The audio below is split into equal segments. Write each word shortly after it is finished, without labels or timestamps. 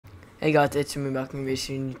Hey guys, it's me back. I'm be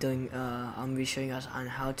showing us on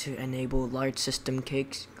how to enable large system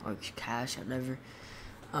cakes or cache, whatever.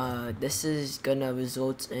 This is gonna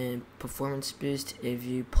result in performance boost if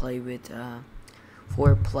you play with 4+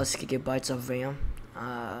 gigabytes of RAM.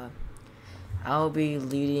 I'll be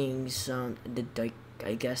leading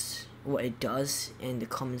I guess what it does in the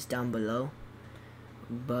comments down below.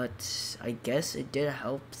 But I guess it did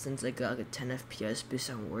help since I got like a 10 FPS boost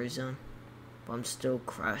on Warzone. But I'm still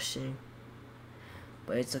crashing,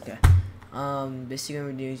 but it's okay. Basically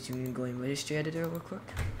what we're doing is we're going registry editor real quick.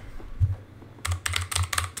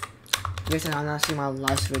 Guys, I'm not seeing my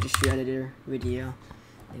last registry editor video,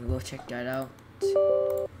 and go check that out.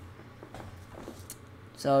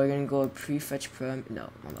 So we're gonna go prefetch pro.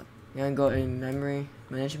 No, hold on. We're gonna go in memory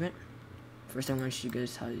management. First, I'm gonna show you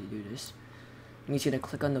guys how to do this. You're just gonna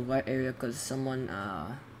click on the white area because someone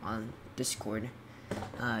on Discord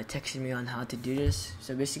texted me on how to do this.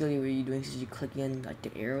 So basically what you're doing is you're clicking on like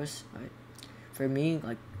the arrows, right? For me,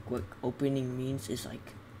 like what opening means is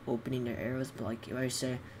like opening the arrows, but like if I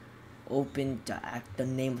say open the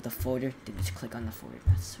name of the folder, then just click on the folder.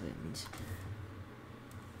 That's what it means.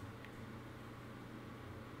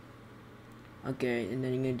 Okay, and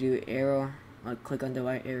then you're gonna do arrow, click on the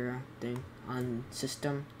right arrow thing on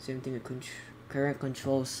system, same thing with current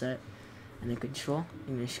control set. And then control,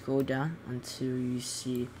 you're going to scroll down until you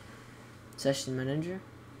see session manager.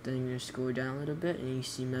 Then you're going to scroll down a little bit and you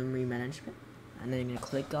see memory management. And then you're going to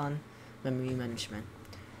click on memory management.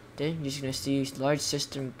 Then you're just going to see large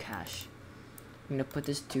system cache. I'm going to put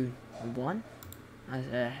this to 1 as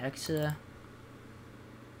a hexa.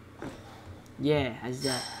 Yeah, as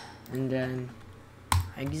that. And then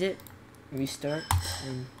exit, restart,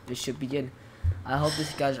 and this should be good. I hope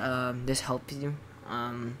this helps you.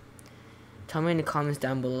 Tell me in the comments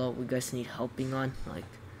down below what you guys need helping on. Like,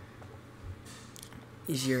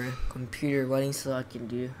 is your computer running so I can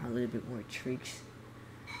do a little bit more tricks?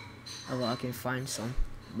 Well, I can find some.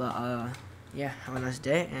 But yeah, have a nice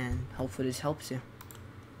day and hopefully this helps you.